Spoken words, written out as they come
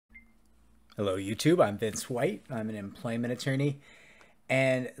Hello, YouTube. I'm Vince White. I'm an employment attorney,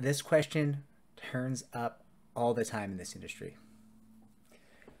 and this question turns up all the time in this industry.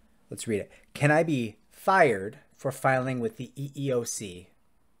 Let's read it. Can I be fired for filing with the EEOC?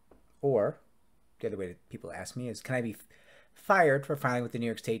 Or, the other way that people ask me is, can I be fired for filing with the New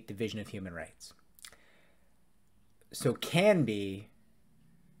York State Division of Human Rights? So can be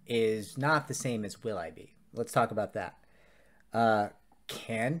is not the same as will I be. Let's talk about that.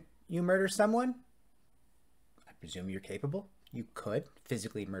 Can you murder someone? I presume you're capable. You could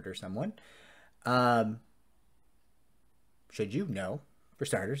physically murder someone. Should you? No. For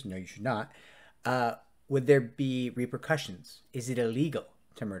starters, no, you should not. Would there be repercussions? Is it illegal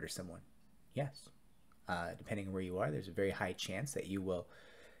to murder someone? Yes. Depending on where you are, there's a very high chance that you will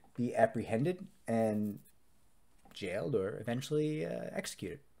be apprehended and jailed or eventually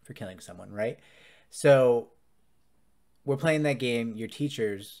executed for killing someone, right? So we're playing that game your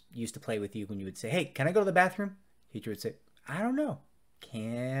teachers used to play with you when you would say, hey, can I go to the bathroom? Teacher would say, I don't know.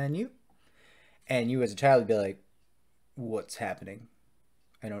 Can you? And you as a child would be like, what's happening?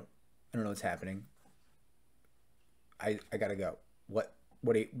 I don't know what's happening. I gotta go. What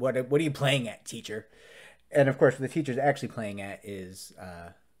are you playing at, teacher? And of course, what the teacher's actually playing at is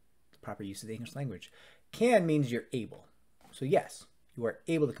the proper use of the English language. Can means you're able. So yes, you are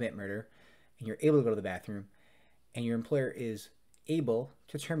able to commit murder, and you're able to go to the bathroom, and your employer is able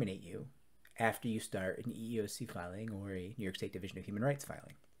to terminate you after you start an EEOC filing or a New York State Division of Human Rights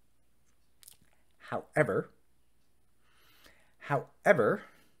filing. However,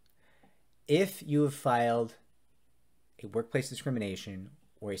 if you have filed a workplace discrimination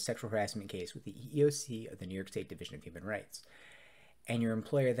or a sexual harassment case with the EEOC of the New York State Division of Human Rights, and your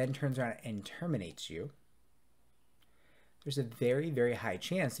employer then turns around and terminates you, there's a very, very high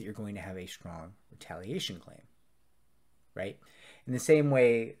chance that you're going to have a strong retaliation claim, right? In the same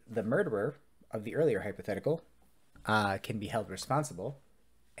way, the murderer of the earlier hypothetical can be held responsible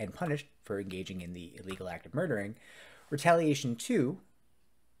and punished for engaging in the illegal act of murdering. Retaliation too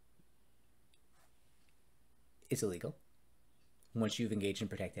is illegal. Once you've engaged in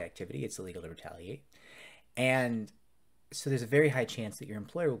protected activity, it's illegal to retaliate. And so there's a very high chance that your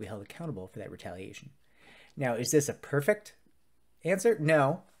employer will be held accountable for that retaliation. Now, is this a perfect answer?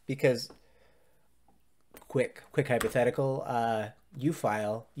 No, because quick hypothetical, you've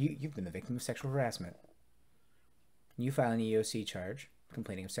been the victim of sexual harassment. You file an EEOC charge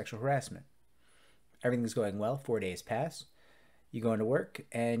complaining of sexual harassment. Everything's going well, 4 days pass. You go into work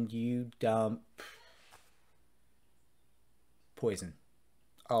and you dump poison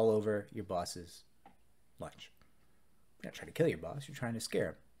all over your boss's lunch. You're not trying to kill your boss, you're trying to scare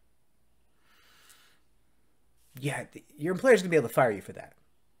him. Yeah, your employer's gonna be able to fire you for that,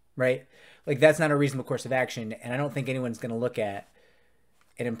 right? Like, that's not a reasonable course of action, and I don't think anyone's gonna look at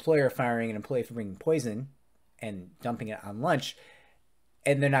an employer firing an employee for bringing poison and dumping it on lunch,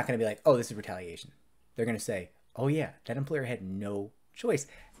 and they're not gonna be like, oh, this is retaliation. They're gonna say, oh yeah, that employer had no choice.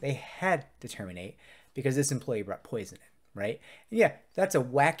 They had to terminate because this employee brought poison in, right? And yeah, that's a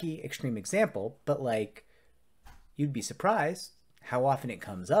wacky extreme example, but like, you'd be surprised how often it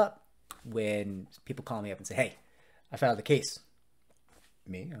comes up when people call me up and say, hey, I filed a case.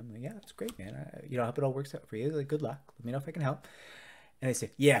 Me, I'm like, yeah, that's great, man. I hope it all works out for you. Like, good luck. Let me know if I can help. And they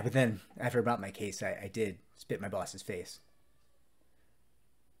say, yeah, but then after I brought my case, I did spit in my boss's face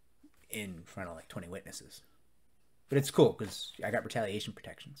in front of like 20 witnesses. But it's cool because I got retaliation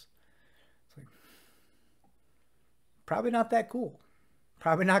protections. It's like, probably not that cool.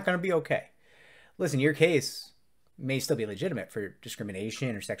 Probably not going to be okay. Listen, your case may still be legitimate for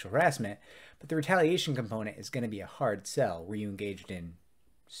discrimination or sexual harassment, but the retaliation component is going to be a hard sell where you engaged in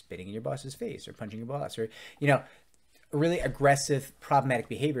spitting in your boss's face or punching your boss or, really aggressive, problematic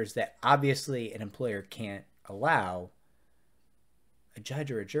behaviors that obviously an employer can't allow. A judge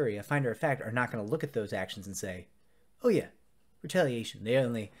or a jury, a finder of fact, are not going to look at those actions and say, oh yeah, retaliation. They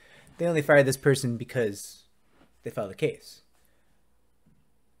only fired this person because they filed a case.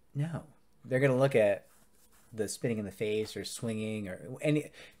 No, they're going to look at the spitting in the face or swinging or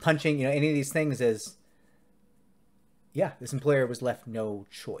any punching, any of these things as, yeah, this employer was left no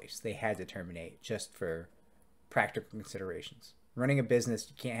choice. They had to terminate just for practical considerations. Running a business,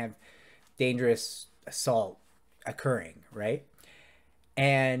 you can't have dangerous assault occurring, right?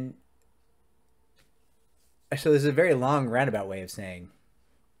 And so there's a very long roundabout way of saying,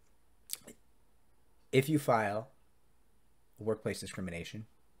 if you file a workplace discrimination,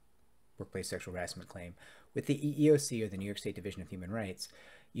 workplace sexual harassment claim with the EEOC or the New York State Division of Human Rights,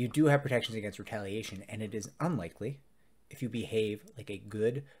 you do have protections against retaliation, and it is unlikely, if you behave like a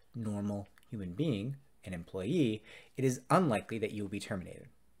good, normal human being, an employee, it is unlikely that you will be terminated.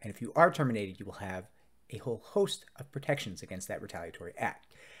 And if you are terminated, you will have a whole host of protections against that retaliatory act.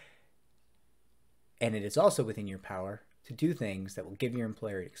 And it is also within your power to do things that will give your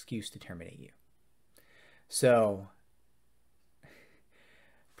employer an excuse to terminate you. So,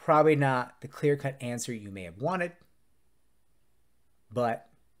 probably not the clear-cut answer you may have wanted, but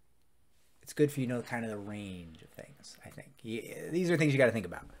it's good for you to know kind of the range of things, I think. These are things you got to think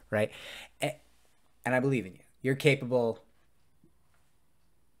about, right? And I believe in you. You're capable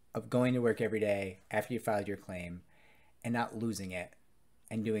of going to work every day after you filed your claim and not losing it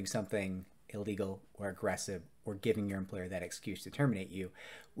and doing something illegal or aggressive or giving your employer that excuse to terminate you,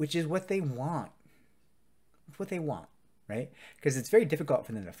 which is what they want. It's what they want, right? Because it's very difficult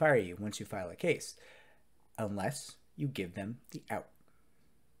for them to fire you once you file a case, unless you give them the out.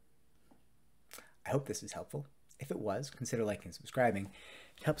 I hope this is helpful. If it was, consider liking and subscribing.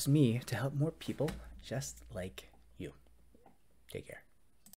 It helps me to help more people just like you. Take care.